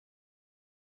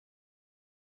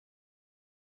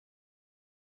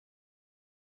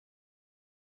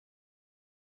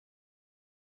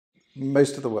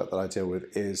Most of the work that I deal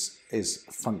with is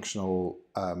functional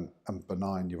and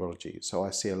benign urology. So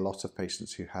I see a lot of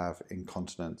patients who have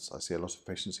incontinence. I see a lot of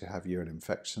patients who have urine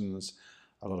infections,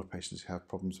 a lot of patients who have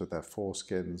problems with their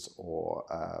foreskins or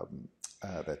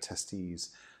their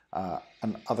testes,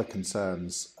 and other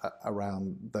concerns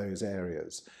around those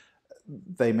areas.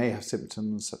 They may have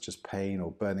symptoms such as pain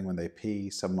or burning when they pee.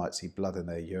 Some might see blood in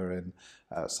their urine.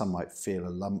 Some might feel a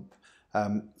lump.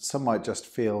 Some might just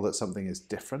feel that something is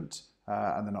different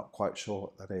and they're not quite sure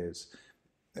what that is.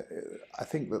 I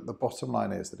think that the bottom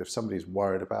line is that if somebody's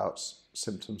worried about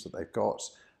symptoms that they've got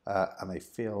and they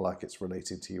feel like it's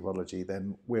related to urology,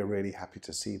 then we're really happy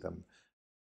to see them.